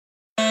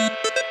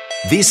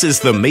This is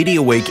the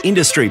Media Week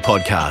Industry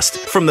Podcast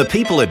from the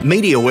people at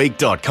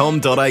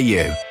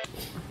MediaWeek.com.au.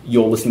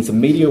 You're listening to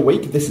Media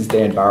Week. This is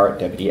Dan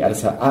Barrett, Deputy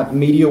Editor at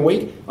Media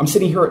Week. I'm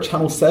sitting here at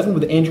Channel 7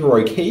 with Andrew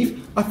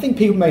O'Keefe. I think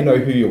people may know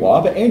who you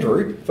are, but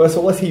Andrew, first of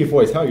all, let's hear your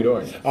voice. How are you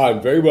doing?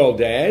 I'm very well,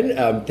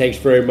 Dan. Thanks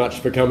very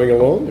much for coming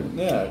along and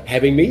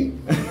having me.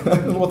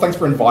 Well, thanks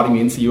for inviting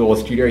me into your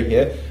studio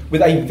here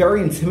with a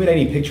very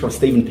intimidating picture of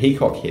Stephen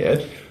Peacock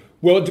here.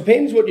 Well, it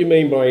depends what you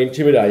mean by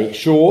intimidating.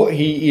 Sure,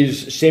 he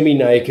is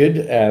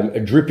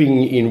semi-naked,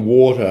 dripping in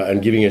water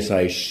and giving us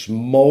a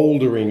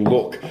smouldering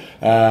look.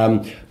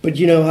 But,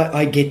 you know,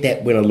 I get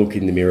that when I look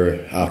in the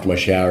mirror after my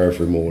shower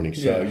every morning.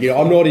 So, you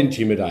know, I'm not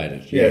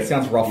intimidated. Yeah, it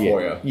sounds rough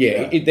for you.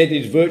 Yeah, that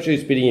is virtually a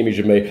spitting image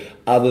of me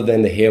other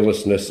than the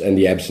hairlessness and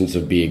the absence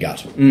of beer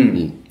gut.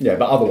 Yeah,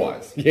 but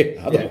otherwise.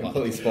 Yeah,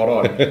 completely spot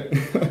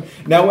on.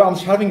 Now, I'm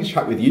having a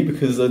chat with you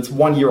because it's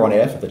 1 year on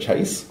air for The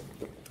Chase.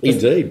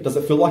 Indeed. Does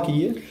it feel like a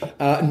year?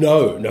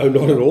 No,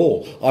 not at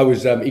all. I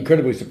was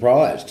incredibly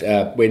surprised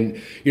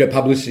when,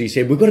 publicity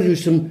said, we've got to do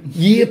some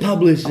year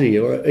publicity.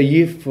 Or a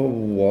year for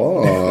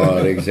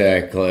what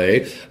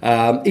exactly?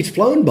 It's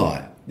flown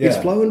by. Yeah. It's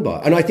flown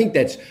by. And I think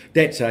that's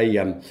a,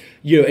 an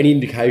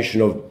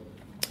indication of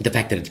the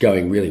fact that it's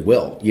going really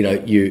well. You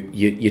know,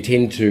 you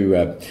tend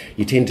to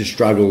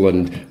struggle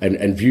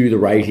and view the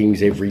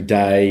ratings every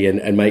day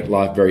and make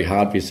life very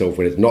hard for yourself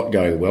when it's not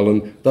going well.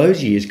 And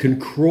those years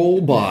can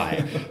crawl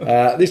by.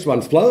 This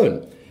one's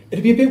flown.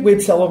 It'd be a bit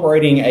weird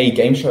celebrating a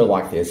game show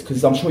like this,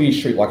 because I'm sure you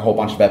shoot like a whole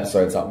bunch of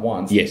episodes at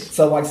once. Yes.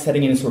 So like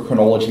setting it into a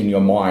chronology in your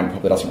mind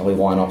probably doesn't really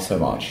line up so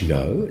much.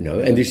 No.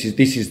 And this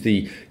is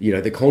the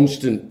the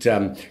constant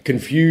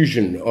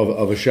confusion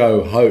of a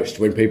show host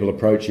when people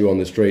approach you on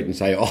the street and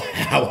say, "Oh,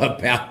 how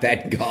about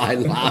that guy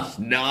last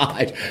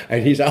night?"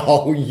 And he's,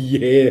 "Oh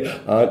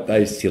yeah, aren't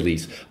they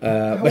sillies?"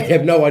 But you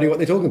have no idea what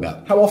they're talking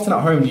about. How often at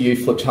home do you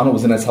flip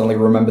channels and then suddenly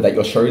remember that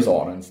your show's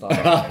on and stuff?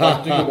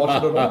 Like, do you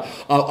watch it at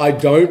all? I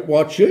don't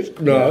watch it.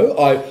 No,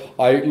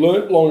 I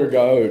learnt long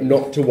ago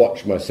not to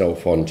watch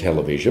myself on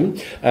television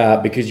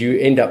because you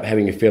end up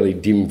having a fairly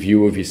dim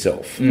view of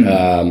yourself.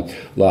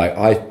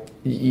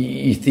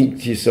 You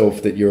think to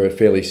yourself that you're a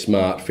fairly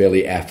smart,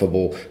 fairly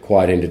affable,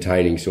 quite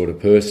entertaining sort of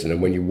person,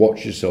 and when you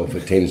watch yourself,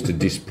 it tends to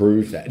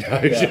disprove that.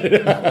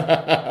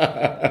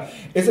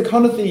 Is it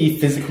kind of the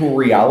physical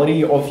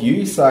reality of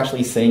you, so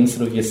actually seeing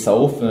sort of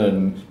yourself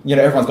and,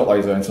 everyone's got like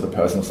his own sort of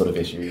personal sort of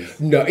issues?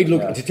 No,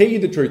 look, to tell you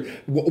the truth,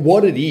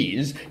 what it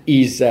is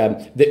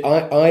that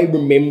I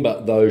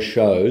remember those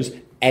shows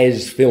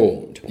as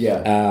filmed.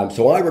 Yeah.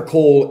 So I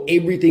recall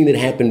everything that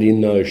happened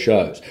in those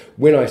shows.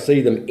 When I see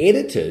them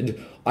edited,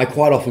 I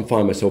quite often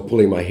find myself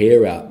pulling my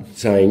hair out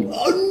saying,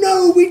 "Oh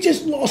no, we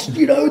just lost,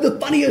 the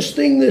funniest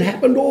thing that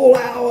happened all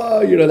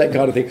hour," that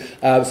kind of thing.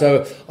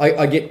 So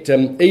I get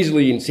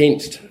easily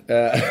incensed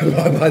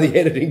by the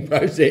editing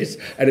process,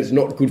 and it's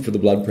not good for the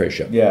blood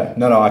pressure. Yeah,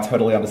 no, I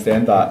totally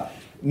understand that.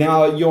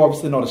 Now, you're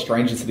obviously not a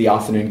stranger to the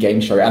afternoon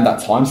game show and that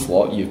time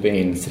slot. You've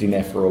been sitting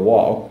there for a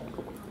while.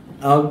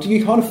 Do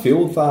you kind of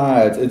feel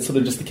that it's sort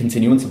of just the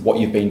continuance of what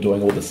you've been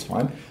doing all this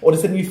time? Or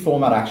does the new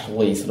format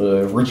actually sort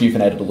of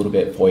rejuvenate it a little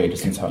bit for you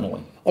just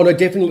internally? Oh, no,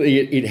 definitely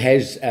it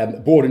has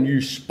brought a new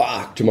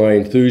spark to my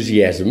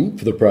enthusiasm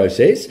for the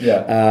process.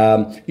 Yeah.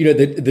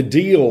 The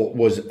deal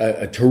was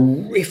a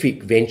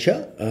terrific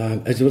venture.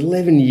 It was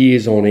 11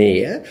 years on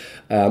air,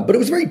 but it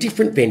was a very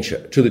different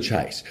venture to The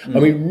Chase. I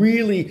mean,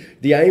 really,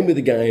 the aim of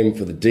the game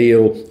for the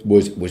deal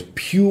was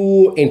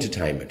pure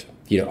entertainment.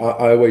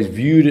 I always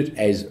viewed it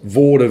as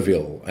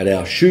vaudeville, and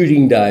our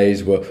shooting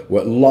days were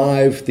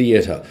live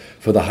theatre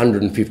for the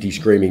 150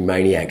 screaming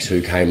maniacs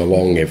who came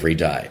along every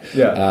day.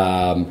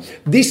 Yeah.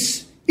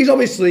 This is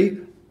obviously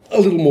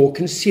a little more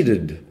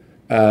considered,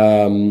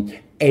 and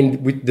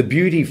with the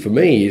beauty for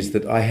me is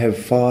that I have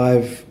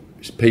 5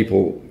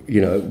 people,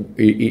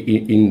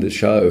 in the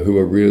show who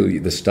are really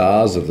the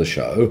stars of the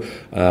show.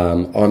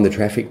 I'm the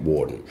traffic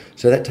warden,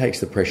 so that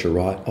takes the pressure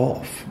right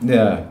off.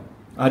 Yeah.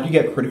 Do you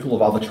get critical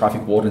of other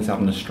traffic wardens out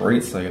in the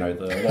streets? So,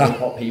 the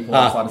lollipop people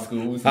outside of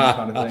schools and that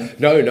kind of thing?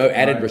 No,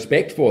 added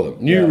respect for them.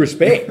 New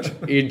respect,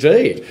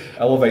 indeed.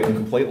 Elevate them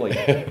completely.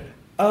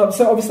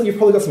 So, obviously, you've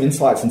probably got some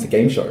insights into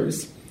game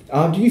shows.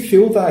 Do you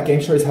feel that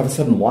game shows have a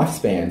certain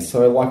lifespan?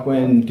 So, like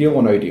when Deal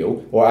or No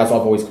Deal, or as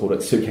I've always called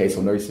it, Suitcase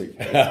or No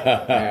Suitcase.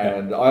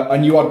 And I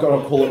knew I'd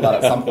got to call it that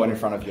at some point in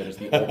front of you. Just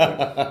be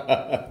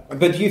awkward.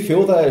 But do you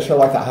feel that a show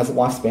like that has a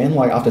lifespan?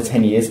 Like, after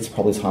 10 years, it's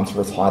probably time to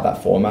retire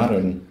that format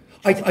and...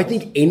 I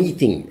think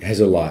anything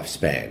has a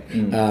lifespan.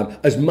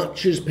 As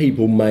much as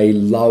people may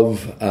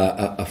love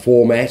a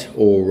format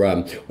or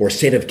a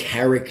set of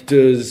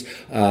characters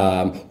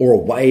or a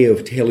way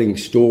of telling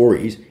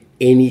stories,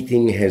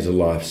 anything has a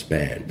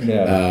lifespan.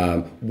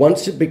 Yeah.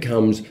 Once it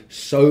becomes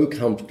so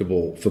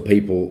comfortable for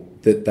people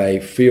that they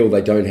feel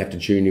they don't have to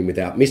tune in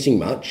without missing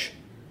much,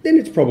 then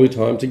it's probably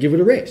time to give it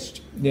a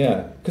rest.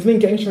 Yeah, because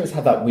game shows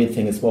have that weird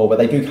thing as well, where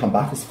they do come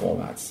back as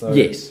formats. So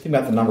yes. Think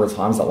about the number of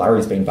times that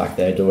Larry's been back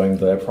there doing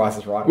the Price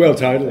is Right. Well,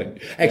 totally.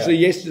 Actually,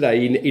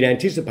 yesterday, in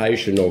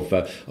anticipation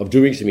of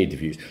doing some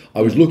interviews,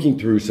 I was looking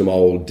through some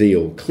old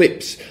Deal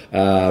clips,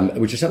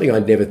 which is something I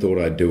never thought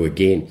I'd do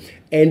again.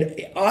 And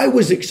I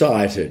was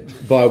excited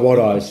by what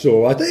I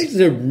saw. I think it's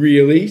a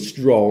really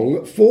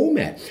strong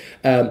format.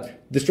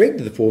 The strength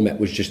of the format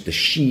was just the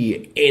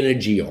sheer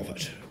energy of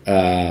it.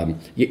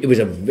 It was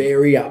a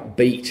very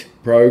upbeat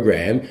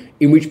program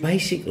in which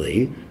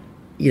basically,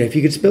 if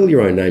you could spell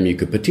your own name, you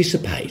could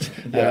participate.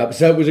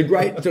 So it was a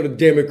great sort of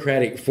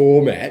democratic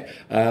format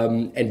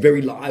and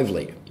very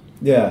lively.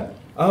 Yeah.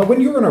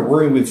 When you're in a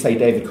room with, say,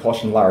 David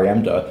Koch and Larry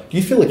Emder, do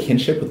you feel a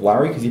kinship with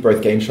Larry because you're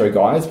both game show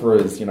guys,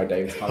 whereas,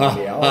 David's kind of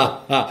the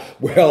hour?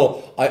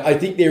 Well, I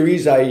think there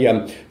is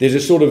there's a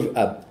sort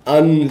of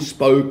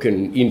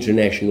unspoken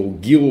international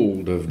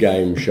guild of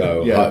game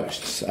show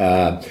hosts.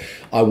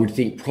 I would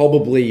think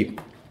probably,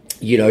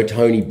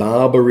 Tony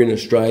Barber in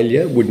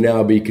Australia would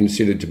now be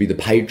considered to be the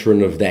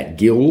patron of that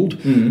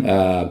guild.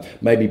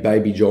 Maybe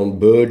Baby John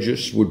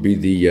Burgess would be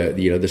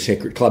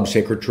the club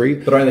secretary.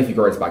 But only if he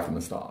grows back the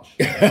moustache.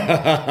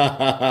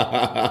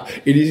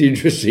 It is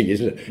interesting,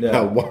 isn't it? Yeah.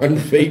 How one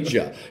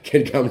feature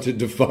can come to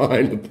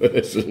define a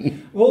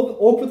person. Well,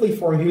 awkwardly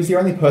for him, he was the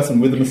only person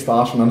with a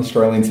moustache on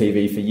Australian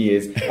TV for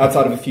years,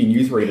 outside of a few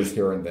newsreaders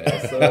here and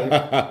there. So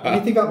when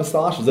you think about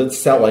moustaches, it's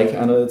Selleck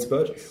and it's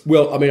Burgess.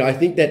 Well, I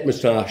think that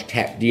moustache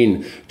tapped in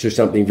to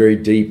something very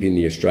deep in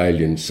the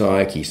Australian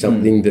psyche,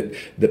 something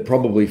that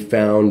probably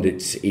found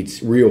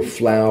its real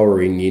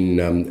flowering in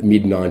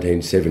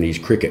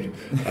mid-1970s cricket.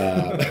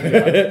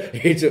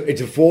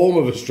 It's a form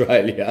of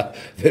Australia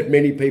that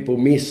many people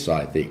miss,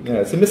 I think.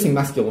 Yeah, it's a missing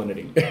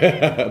masculinity.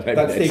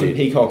 That Stephen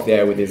Peacock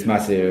there with his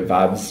massive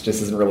abs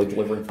just isn't really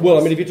delivering for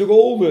us. If you took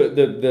all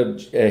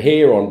the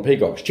hair on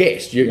Peacock's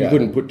chest, you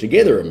couldn't put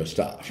together a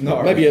moustache.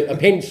 No, maybe a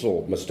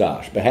pencil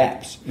moustache,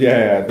 perhaps.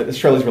 Yeah,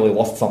 Australia's really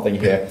lost something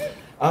here.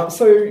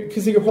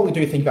 Because you probably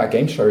do think about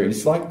game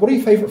shows, what are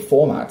your favourite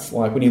formats?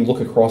 When you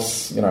look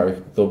across,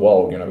 the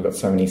world, we've got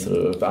so many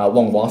sort of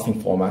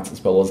long-lasting formats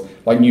as well as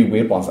new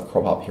weird ones that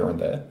crop up here and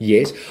there.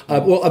 Yes.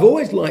 Well, I've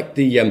always liked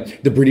the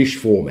British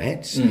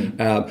formats,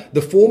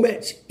 the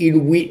formats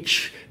in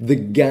which the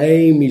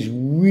game is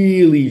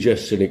really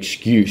just an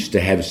excuse to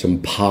have some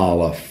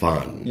parlour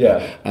fun.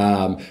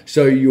 Yeah.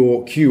 So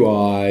your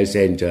QIs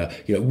and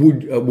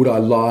would I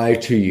lie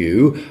to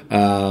you?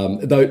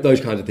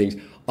 Those kinds of things.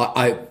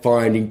 I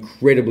find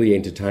incredibly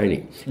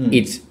entertaining.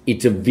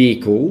 It's a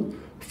vehicle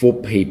for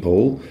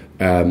people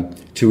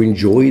to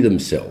enjoy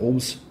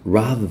themselves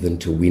rather than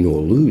to win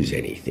or lose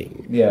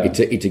anything. Yeah.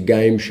 It's a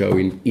game show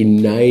in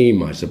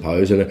name, I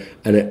suppose, and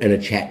a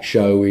chat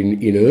show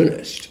in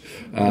earnest.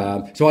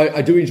 So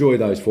I do enjoy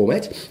those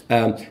formats.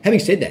 Having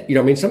said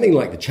that, something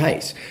like The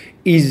Chase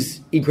is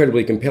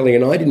incredibly compelling,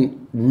 and I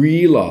didn't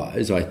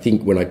realise, I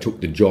think, when I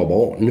took the job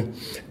on,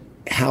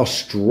 how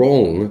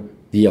strong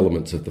the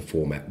elements of the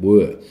format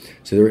were.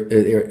 So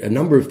there are a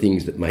number of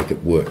things that make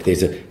it work. There's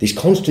this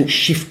constant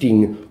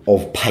shifting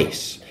of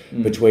pace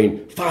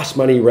between fast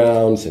money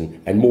rounds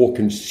and more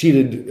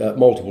considered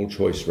multiple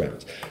choice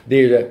rounds.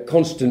 There's a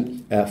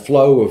constant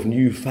flow of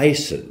new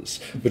faces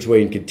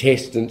between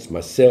contestants,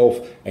 myself,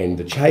 and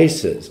the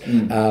chasers.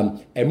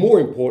 And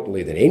more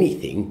importantly than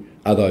anything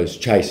are those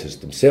chasers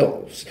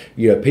themselves.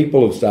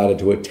 People have started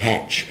to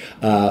attach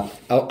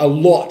a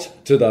lot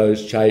to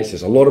those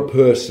chasers, a lot of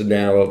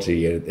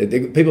personality.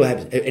 People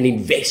have an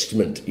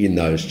investment in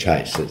those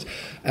chasers.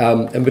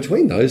 And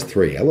between those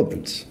three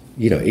elements,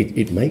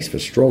 it makes for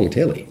strong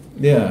telly.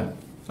 Yeah.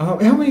 How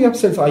many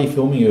episodes are you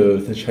filming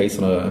of The Chase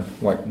on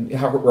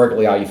how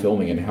regularly are you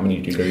filming and how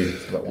many do you do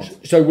at once?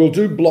 So we'll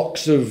do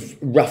blocks of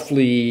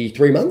roughly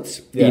 3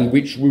 months in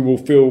which we will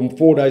film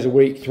 4 days a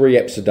week, 3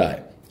 eps a day.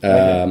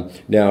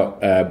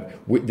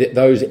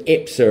 Those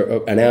eps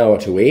are an hour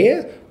to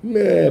air,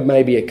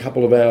 maybe a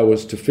couple of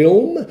hours to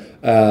film,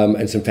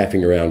 and some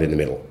faffing around in the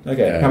middle.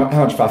 Okay, how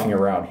much faffing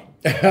around?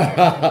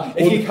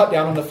 If you cut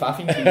down on the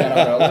faffing, can you get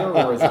out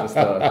earlier, or is it just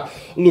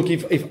Look,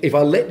 if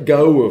I let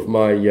go of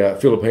my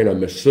Filipino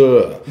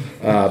masseur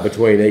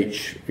between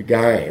each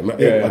game,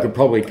 I could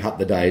probably cut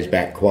the days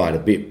back quite a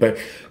bit. But,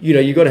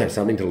 you've got to have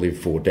something to live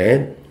for,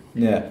 Dan.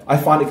 Yeah, I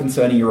find it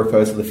concerning you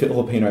refer to the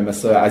Filipino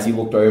masseur as you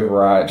looked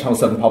over at Channel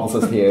 7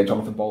 publicist here,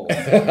 Jonathan Bowles.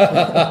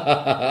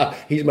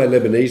 He's my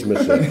Lebanese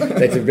masseur.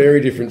 That's a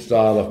very different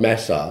style of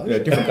massage. Yeah,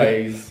 different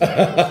days.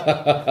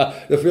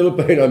 The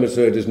Filipino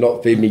masseur does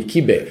not feed me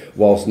kibe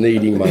whilst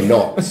kneading my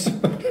knots.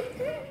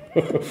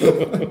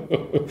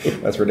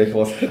 That's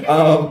ridiculous.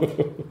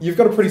 You've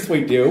got a pretty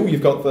sweet deal.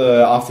 You've got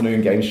the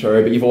afternoon game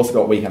show, but you've also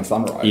got Weekend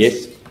Sunrise.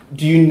 Yes.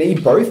 Do you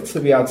need both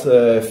to be able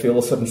to feel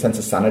a certain sense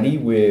of sanity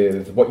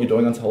with what you're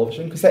doing on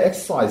television? Because they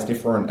exercise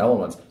different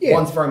elements. Yeah.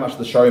 One's very much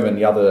the showman,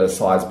 the other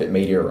side's a bit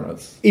meatier in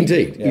it.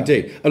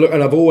 Indeed.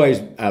 And I've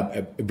always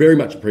very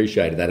much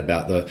appreciated that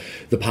about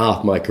the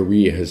path my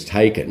career has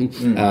taken,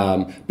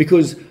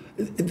 because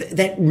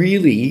that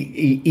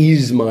really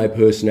is my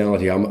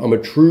personality. I'm a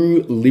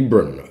true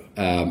Libran.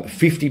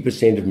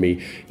 50% of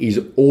me is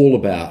all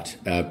about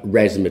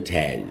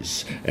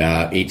razzmatazz.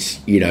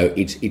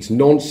 It's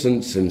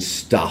nonsense and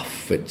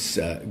stuff. It's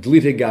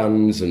glitter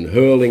guns and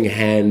hurling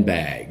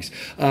handbags.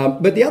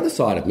 But the other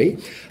side of me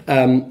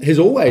has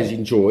always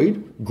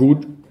enjoyed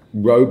good,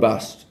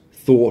 robust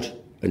thought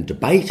and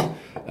debate.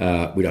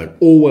 We don't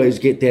always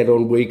get that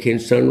on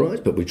Weekend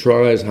Sunrise, but we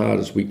try as hard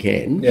as we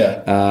can.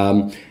 Yeah.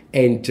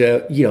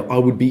 I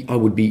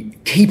would be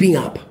keeping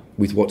up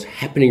with what's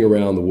happening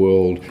around the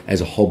world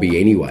as a hobby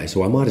anyway,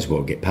 so I might as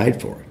well get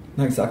paid for it.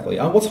 No, exactly.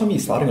 What time are you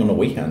starting on the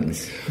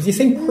weekends? Because you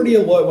seem pretty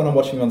alert when I'm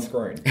watching you on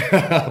screen.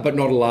 But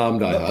not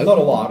alarmed, I hope. Not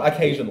alarmed,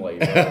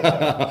 occasionally.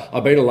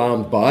 I've been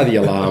alarmed by the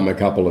alarm a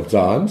couple of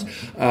times.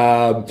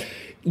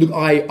 Look,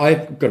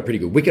 I've got a pretty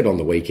good wicket on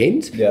the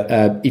weekends.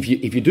 Yeah. If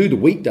you do the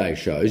weekday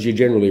shows, you're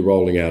generally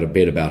rolling out of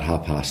bed about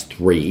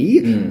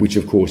 3:30, which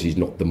of course is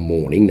not the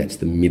morning, that's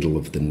the middle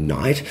of the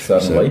night.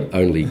 Certainly. So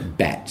only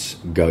bats,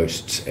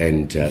 ghosts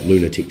and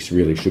lunatics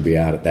really should be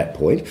out at that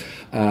point.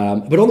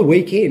 But on the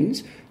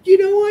weekends,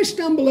 I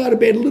stumble out of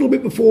bed a little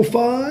bit before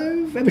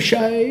 5, have a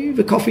shave,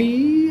 a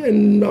coffee,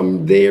 and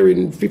I'm there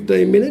in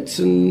 15 minutes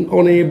and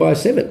on air by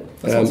 7.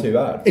 That's not too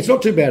bad. It's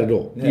not too bad at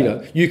all.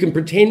 Yeah. You can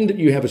pretend that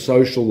you have a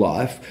social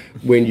life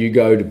when you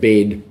go to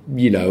bed, at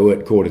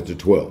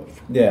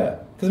 11:45. Yeah.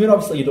 Because,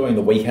 obviously you're doing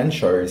the weekend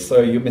shows,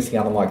 so you're missing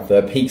out on,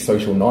 the peak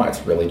social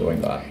nights really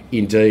doing that.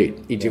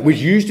 Indeed. Which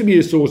used to be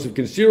a source of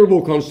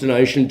considerable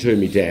consternation to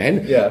me,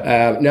 Dan.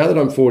 Yeah. Now that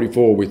I'm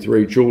 44 with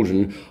 3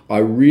 children, I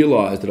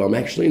realise that I'm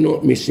actually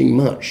not missing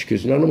much,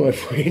 because none of my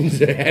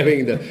friends are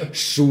having the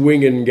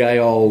swinging gay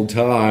old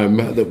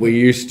time that we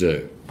used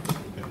to.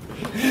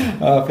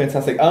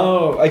 Fantastic.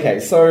 Oh,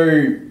 okay.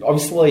 So,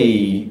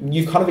 obviously,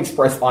 you've kind of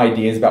expressed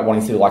ideas about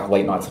wanting to do,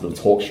 late night sort of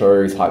talk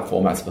shows, type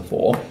formats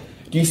before.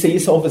 Do you see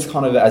yourself as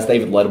as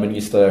David Letterman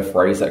used to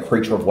phrase, that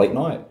creature of late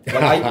night?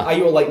 Are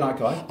you a late night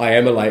guy? I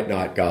am a late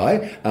night guy.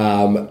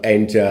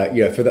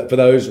 For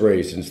those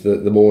reasons,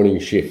 the morning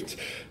shifts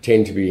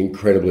tend to be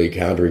incredibly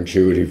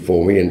counterintuitive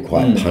for me and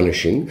quite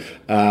punishing.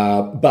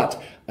 What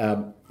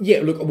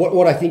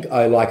I think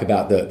I like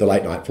about the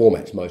late night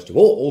formats most of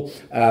all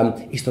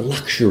is the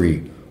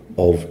luxury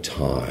of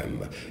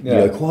time.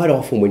 Yeah. Quite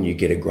often when you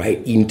get a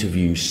great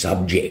interview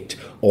subject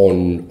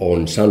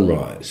on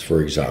Sunrise, for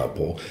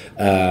example,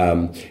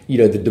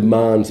 the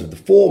demands of the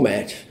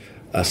format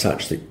are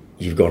such that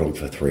you've got them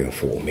for 3 or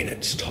 4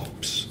 minutes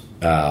tops.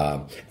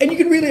 And you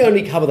can really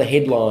only cover the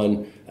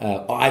headline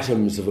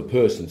items of a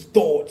person's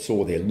thoughts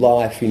or their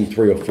life in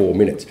 3 or 4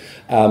 minutes.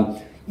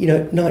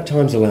 Night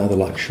times allow the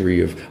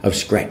luxury of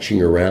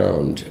scratching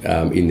around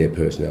in their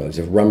personalities,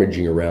 of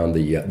rummaging around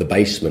the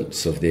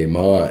basements of their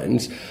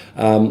minds,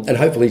 and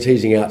hopefully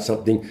teasing out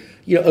something,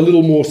 a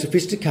little more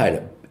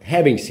sophisticated.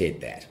 Having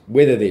said that,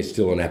 whether there's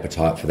still an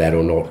appetite for that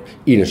or not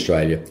in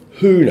Australia,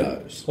 who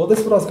knows? Well,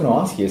 that's what I was going to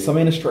ask you. So,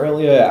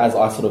 Australia, as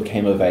I sort of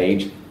came of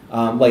age,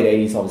 late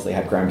 80s obviously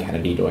had Graham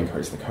Kennedy doing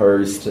Coast to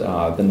Coast. The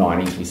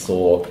 90s we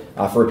saw,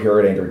 for a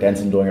period, Andrew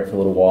Denton doing it for a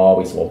little while.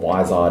 We saw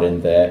Bizard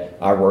in there,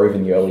 Rove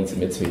in the early to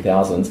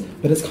mid-2000s.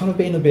 But it's kind of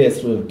been a bit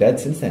sort of dead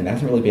since then. There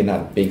hasn't really been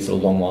that big sort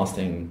of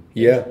long-lasting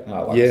late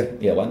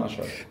night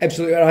show.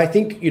 Absolutely. And I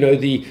think,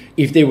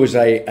 if there was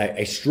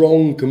a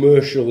strong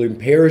commercial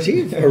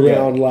imperative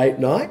around late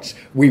nights,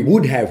 we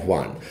would have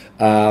one.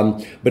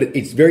 But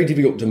it's very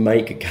difficult to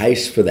make a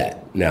case for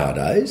that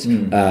nowadays.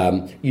 You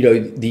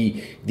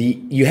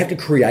have to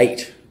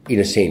create, in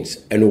a sense,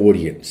 an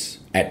audience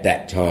at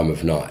that time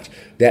of night.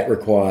 That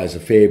requires a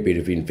fair bit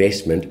of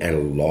investment and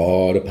a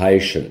lot of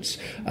patience.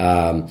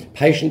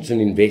 Patience and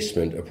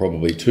investment are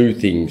probably 2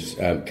 things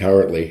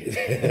currently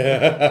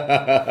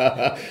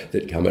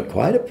that come at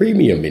quite a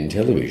premium in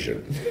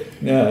television.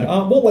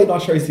 Yeah. What late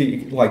night shows do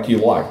you like?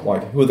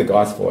 Who are the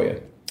guys for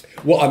you?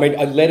 Well,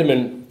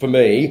 Letterman, for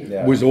me,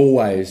 was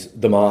always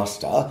the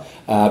master.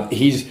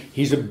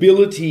 His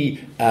ability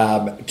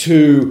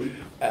to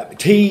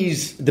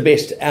tease the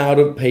best out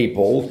of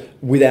people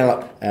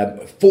without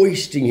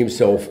foisting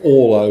himself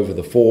all over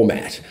the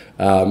format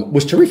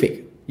was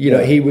terrific.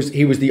 He was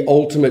the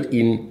ultimate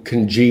in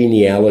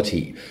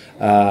congeniality.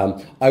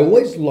 I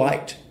always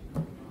liked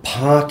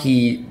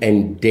Parky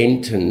and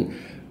Denton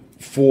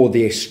for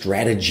their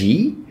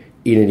strategy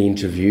in an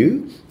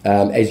interview.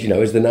 As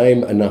the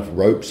name Enough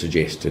Rope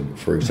suggested,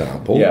 for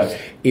example,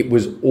 it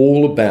was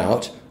all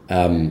about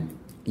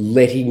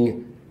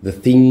letting the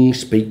thing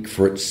speak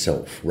for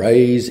itself,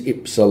 res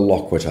ipsa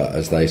loquitur,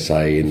 as they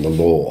say in the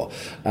law,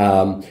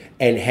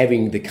 and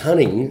having the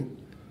cunning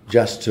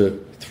just to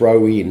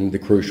throw in the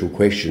crucial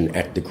question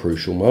at the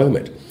crucial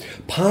moment.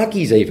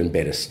 Parky's even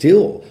better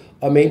still.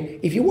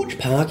 If you watch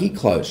Parky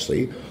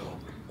closely,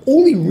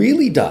 all he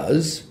really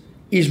does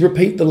is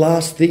repeat the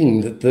last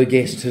thing that the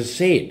guest has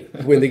said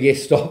when the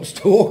guest stops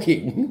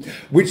talking,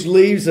 which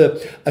leaves a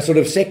sort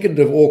of second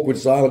of awkward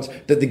silence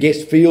that the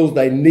guest feels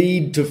they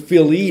need to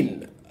fill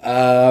in.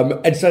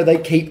 And so they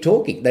keep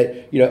talking.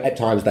 At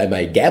times they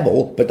may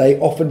gabble, but they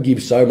often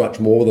give so much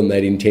more than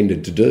they'd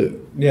intended to do.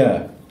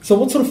 Yeah. So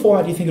what sort of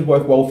format do you think would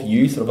work well for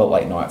you, sort of at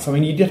late nights? I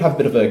mean, you did have a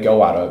bit of a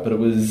go at it, but it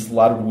was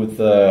laddered with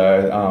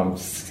the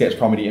sketch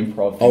comedy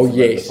improv. Oh,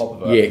 yes. At the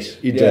top of it. Yes,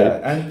 you do.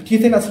 And do you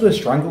think that sort of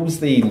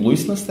strangles the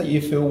looseness that you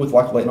feel with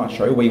like a late night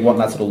show, where you want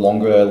that sort of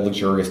longer,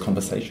 luxurious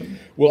conversation?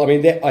 Well, I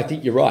mean, I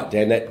think you're right,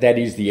 Dan. That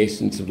is the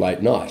essence of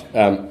late night.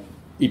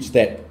 It's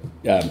that...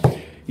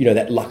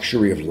 that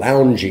luxury of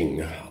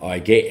lounging, I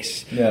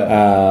guess.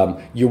 Yeah.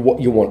 You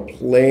want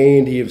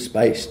plenty of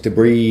space to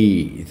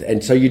breathe,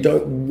 and so you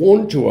don't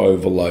want to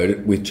overload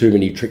it with too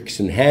many tricks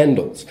and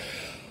handles.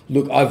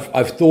 Look,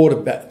 I've thought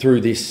about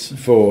through this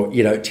for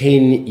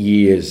 10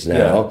 years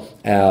now,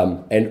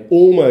 and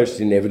almost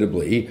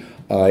inevitably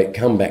I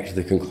come back to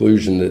the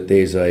conclusion that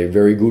there's a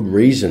very good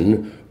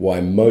reason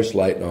why most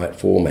late night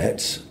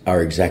formats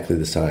are exactly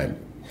the same.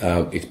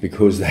 It's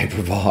because they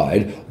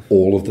provide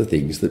all of the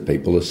things that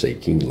people are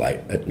seeking late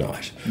at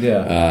night.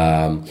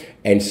 Yeah.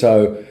 And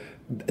so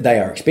they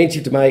are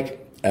expensive to make.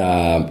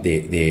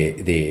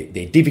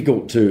 They're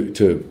difficult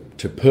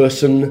to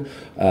person,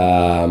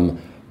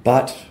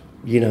 but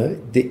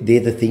they're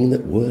the thing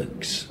that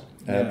works.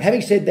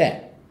 Having said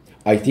that,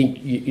 I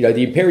think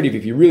the imperative,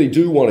 if you really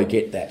do want to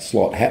get that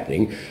slot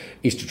happening,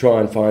 is to try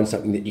and find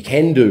something that you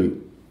can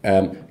do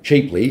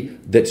cheaply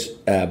that's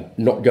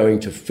not going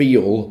to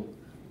feel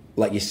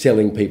like you're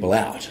selling people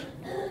out.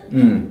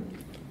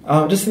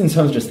 Just in terms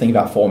of just thinking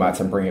about formats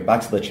and bringing it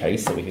back to the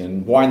chase, so we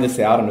can wind this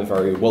out in a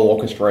very well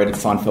orchestrated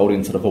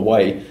Seinfeldian sort of a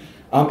way.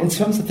 In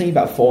terms of thinking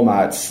about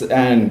formats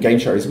and game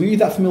shows, were you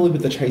that familiar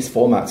with the chase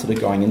format sort of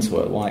going into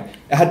it? Like,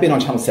 it had been on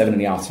Channel 7 in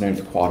the afternoon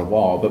for quite a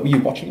while, but were you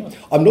watching it?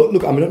 I'm not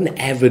an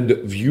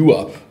avid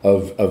viewer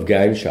of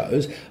game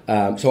shows,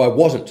 so I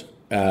wasn't.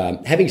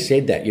 Having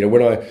said that,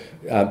 when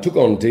I took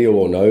on Deal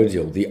or No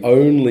Deal, the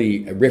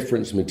only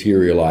reference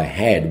material I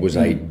had was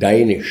a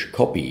Danish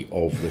copy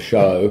of the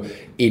show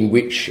in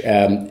which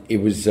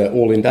it was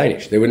all in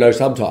Danish. There were no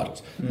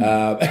subtitles.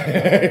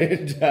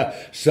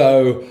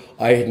 So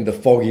I hadn't the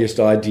foggiest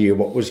idea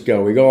what was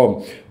going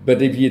on.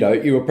 But if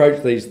you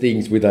approach these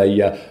things with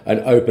an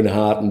open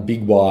heart and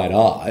big wide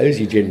eyes,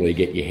 you generally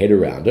get your head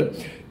around it.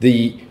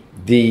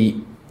 The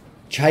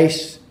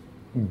chase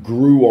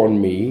grew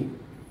on me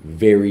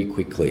very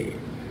quickly.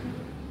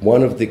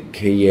 One of the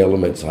key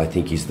elements, I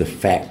think, is the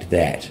fact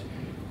that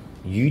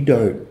you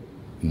don't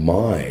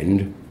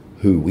mind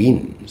who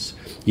wins.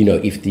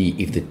 If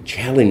the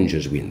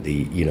challengers win,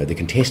 the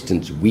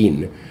contestants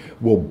win,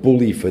 well,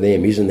 bully for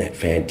them. Isn't that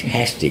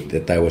fantastic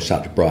that they were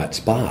such bright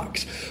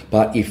sparks?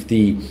 But if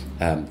the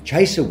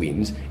chaser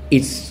wins,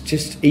 it's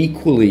just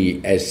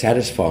equally as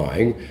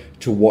satisfying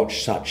to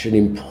watch such an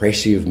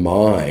impressive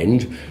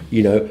mind,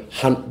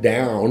 hunt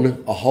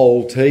down a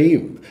whole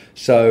team.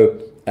 So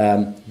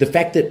the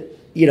fact that,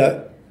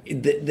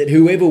 that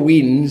whoever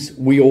wins,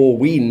 we all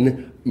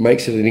win,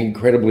 makes it an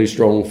incredibly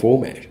strong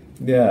format.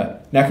 Yeah.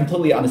 Now,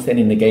 completely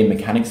understanding the game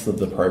mechanics of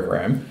the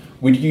program,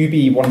 would you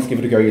be wanting to give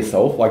it a go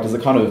yourself? Like, does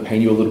it kind of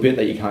pain you a little bit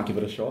that you can't give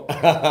it a shot?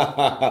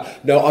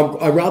 No,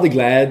 I'm rather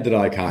glad that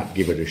I can't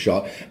give it a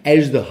shot.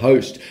 As the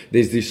host,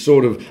 there's this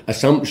sort of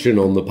assumption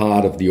on the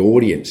part of the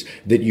audience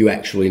that you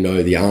actually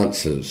know the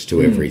answers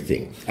to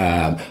everything.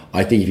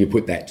 I think if you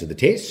put that to the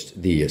test,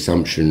 the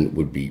assumption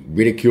would be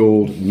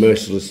ridiculed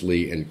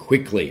mercilessly and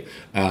quickly.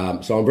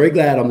 So I'm very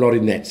glad I'm not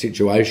in that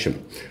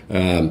situation.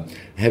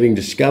 Having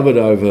discovered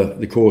over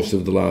the course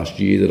of the last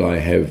year that I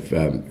have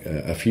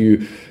a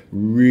few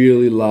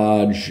really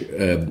large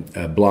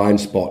blind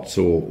spots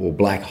or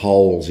black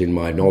holes in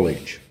my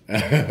knowledge.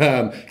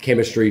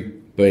 Chemistry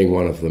being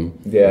one of them.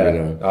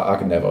 Yeah, I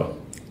can never.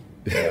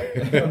 Yeah.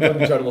 I'm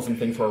a journalism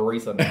thing for a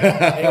reason.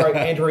 Anyway,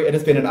 Andrew, it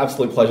has been an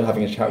absolute pleasure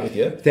having a chat with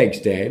you. Thanks,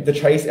 Dan. The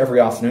Chase every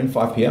afternoon,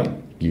 5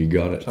 p.m. You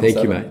got it.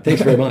 Thank you, mate.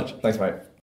 Thanks very much. Thanks, mate.